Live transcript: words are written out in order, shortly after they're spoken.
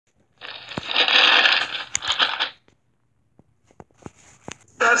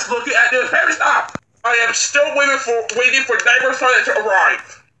just looking at this. Hey, stop! I am still waiting for Neighbor Sunday to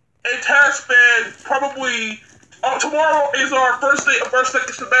arrive. It has been probably. Tomorrow is our first day of our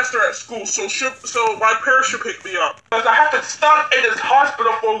second semester at school, so my parents should pick me up. Because I have been stuck in this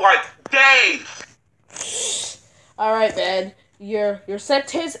hospital for like days. Alright, man. Your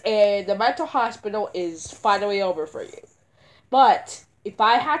sentence in the mental hospital is finally over for you. But if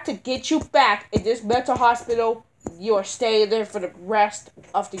I had to get you back in this mental hospital, you are staying there for the rest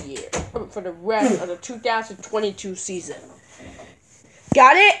of the year. For the rest of the 2022 season.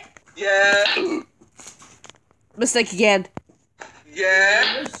 Got it? Yeah. Mistake again.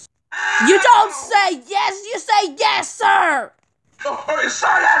 Yeah. You don't say yes, you say yes, sir!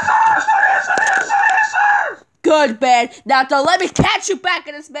 Sir! Good, man. Now don't let me catch you back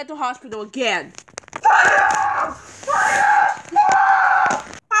in this mental hospital again. Fire!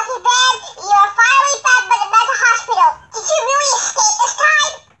 Dr. Ben, you are finally back from the mental hospital. Did you really escape this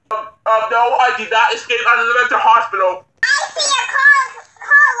time? No, I did not escape out of the mental hospital. I see your call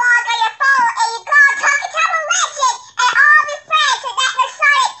log on your phone, and you called Tokatama Legend and all of your friends, and that was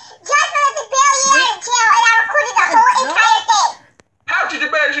Sonic just for the barely in jail, and I recorded the whole entire thing. How did you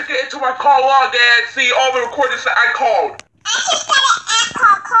manage to get into my call log and see all the recordings that I called? I just got an app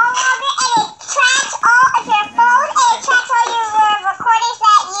called Call Logger, and it tracks all of your phone, and it tracks all your recordings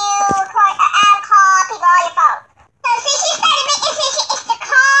that you record, call people on your phone. So since you started making decisions to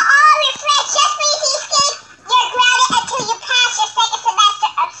call all your friends just for you to escape, you're grounded until you pass your second semester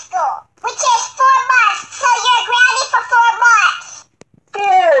of school, which is 4 months. So you're grounded for 4 months.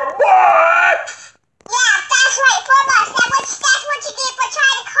 4 months? Yeah, that's right, 4 months. That's what you get for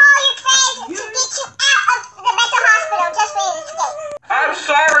trying to call your friends to get you out of the mental hospital just for you to escape. I'm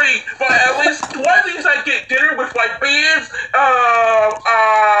sorry, but at least one of these I get dinner with like beans,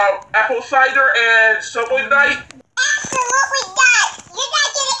 apple cider, and Subway night. Absolutely not. You're not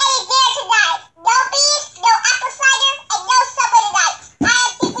getting any dinner tonight. No beans, no apple cider, and no Subway tonight. I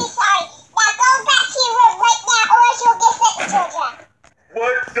am deeply sorry. Now go back to your room right now, or else you'll get sent to children.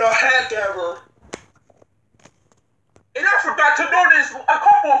 What the heck ever? And I forgot to notice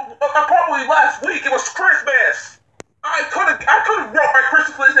probably last week it was Christmas. I could've wrote my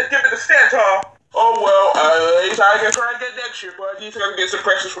Christmas list and given it to Santa. Oh well, at least I can try again next year, but at least I'm gonna get some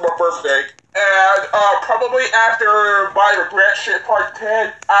presents for my birthday. And probably after my regret shit part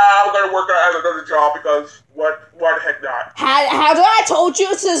 10, I'm gonna work at another job because why the heck not? Have I told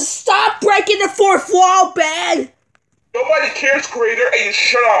you to stop breaking the fourth wall, Ben? Nobody cares, creator, and you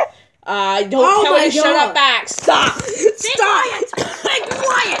shut up. I don't tell you to shut up back. Stop! Stop! Be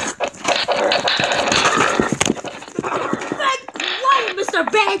quiet! Be quiet, Mr.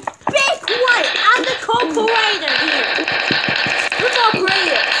 Ben! Be quiet! I'm the co-creator here! What's our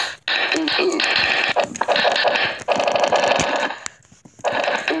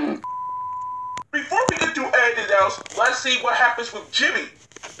Before we can do anything else, let's see what happens with Jimmy.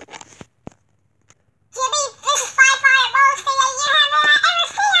 Jimmy, this is by far the most thing that you have ever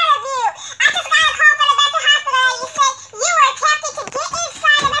seen out of you. I just got a call from the mental hospital and you said you were attempting to get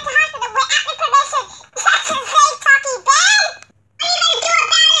inside the mental hospital without the permission. That's insane, Talkie Ben! What are you going to do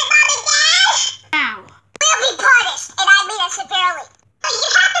about it, Mom and Dad? Now. We'll be punished, and I mean it severely. But you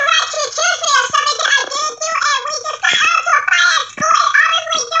have the right to accuse me of something that I didn't do, and we just got out to a fight at school, and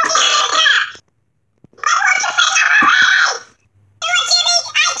honestly, don't even care. Why won't you say no already? Do it, Jimmy!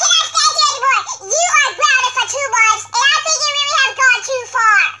 I cannot stand you anymore! You are grounded for 2 months, and I think you really have gone too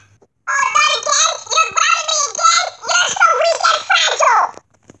far! Oh, not again? You're grounding me again? You're so weak and fragile!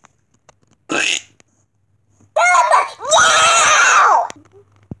 No!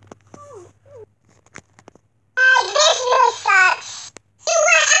 This really sucks. You know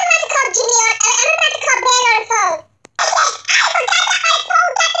what? I'm about to call Jimmy on. I'm about to call Ben on the phone. I forgot that my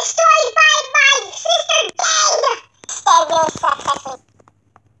phone got destroyed by my sister Jane. That really sucks, I think.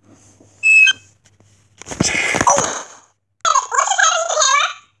 What just happened to the camera?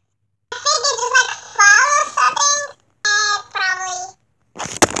 I think it just like fell or something. Probably.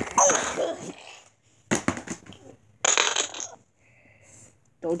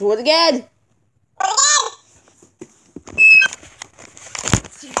 Don't do it again.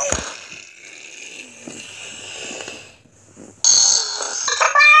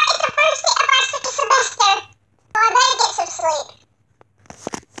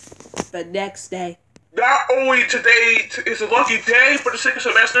 The next day. Not only today is a lucky day for the second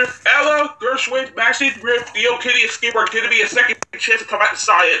semester, Ella, Gershwin, Maxie, Rip, Theo, Kitty, and Skip are giving me a second chance to come out in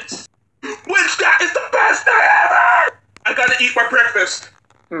science. Which that is the best day ever! I gotta eat my breakfast.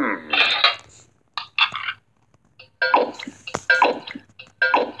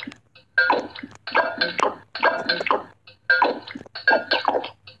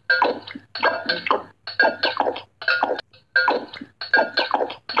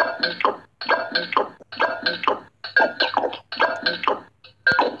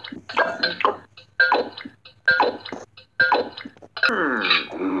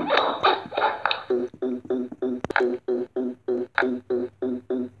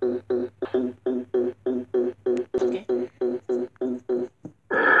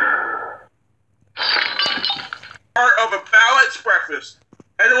 breakfast.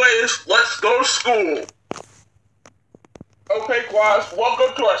 Anyways, let's go to school. Okay, class,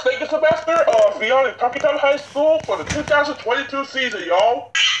 welcome to our second semester of Leon and Tuckytown High School for the 2022 season,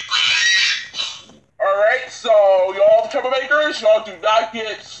 y'all. Alright, so y'all troublemakers, y'all do not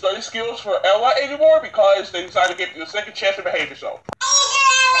get study skills for Ella anymore because they decided to give you a second chance to behave yourself.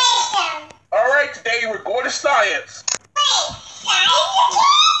 Alright, today we're going to science.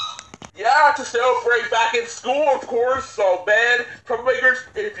 Yeah, to celebrate back in school, of course. So, man, troublemakers,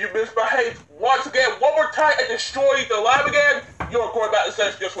 if you misbehave once again, one more time, and destroy the lab again, you're going back to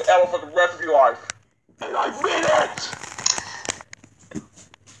study skills with Ella for the rest of your life. And I mean it! Who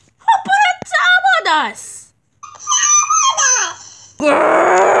put a tab on us?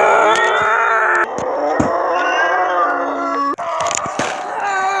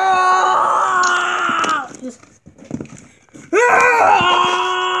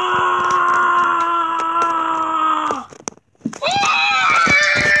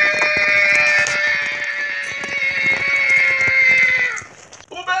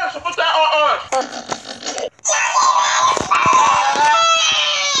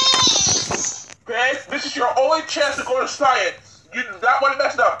 This is your only chance to go to science. You do not want to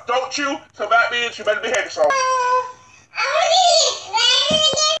mess it up, don't you? So that means you better behave yourself.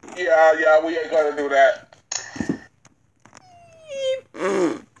 Yeah, we ain't gonna do that.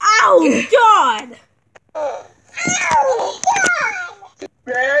 Oh, God!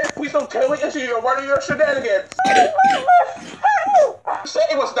 Man, please don't tell me it's you. You're running your shenanigans. Say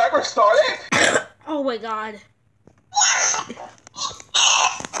it was never started. Oh, my God.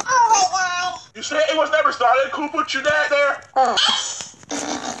 You said it was never started. Who put you there?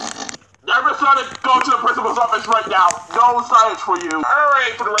 Never started. Go to the principal's office right now. No science for you.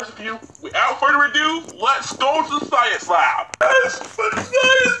 Alright, for the rest of you, without further ado, let's go to the science lab. Yes, for the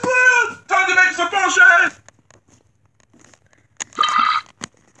science lab! Time to make some potions!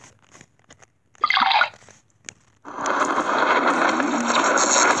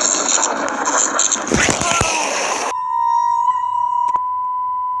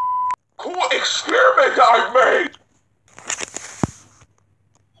 Cool experiment I made!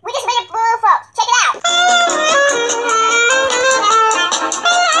 We just made a balloon float. Check it out.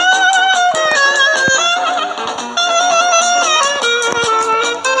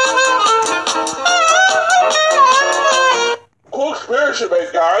 Cool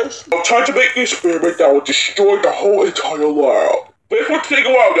experiment, guys. I'm trying to make an experiment that will destroy the whole entire lab. This will take a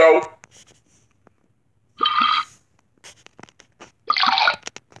while, though.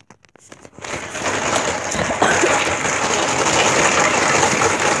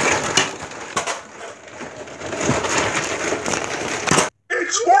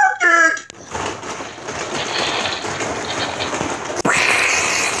 It's working!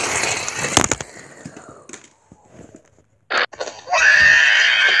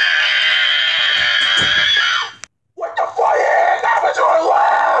 What the flying happened to our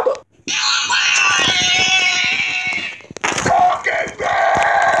lab? Fucking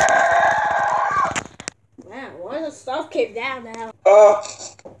Man, why the stuff came down now?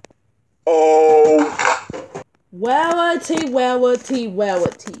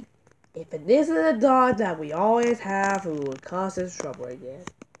 Wellity. If it isn't a dog that we always have who will cause us trouble again.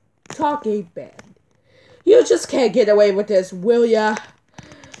 Talking bad. You just can't get away with this, will ya?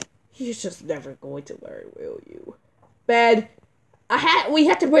 You're just never going to learn, will you? Ben, we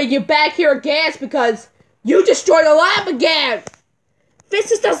have to bring you back here again because you destroyed the lab again!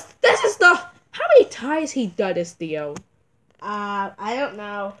 This is the, how many times he done this, Theo? I don't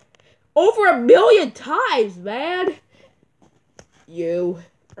know. Over 1 million times, man! You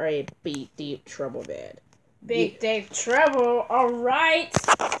are in deep trouble, man. Big Dave Trouble, alright.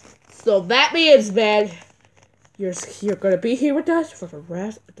 So that means, man, you're gonna be here with us for the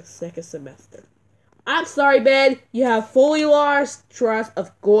rest of the second semester. I'm sorry, man, you have fully lost trust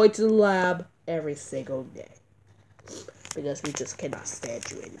of going to the lab every single day. Because we just cannot stand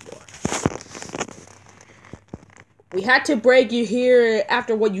you anymore. We had to break you here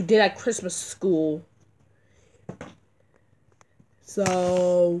after what you did at Christmas school.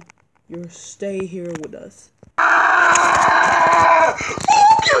 So, you stay here with us. I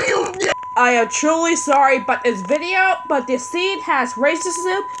am truly sorry, but this scene has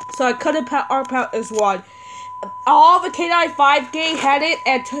racism, so I couldn't arp out as one. All the K95 gang had it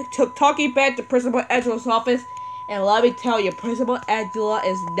and took Talking Bad to Principal Angela's office, and let me tell you, Principal Angela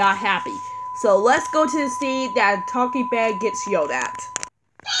is not happy. So let's go to the scene that Talking Bad gets yelled at.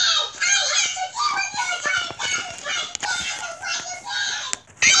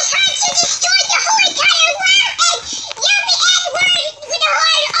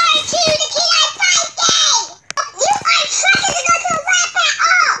 To the K95 gang! You are trying to go to a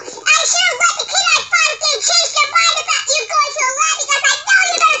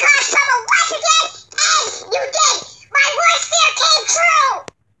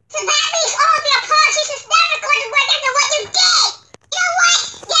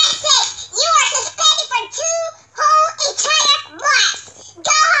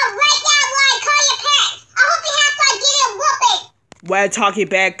when Talking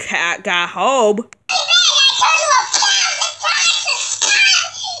Bear got home,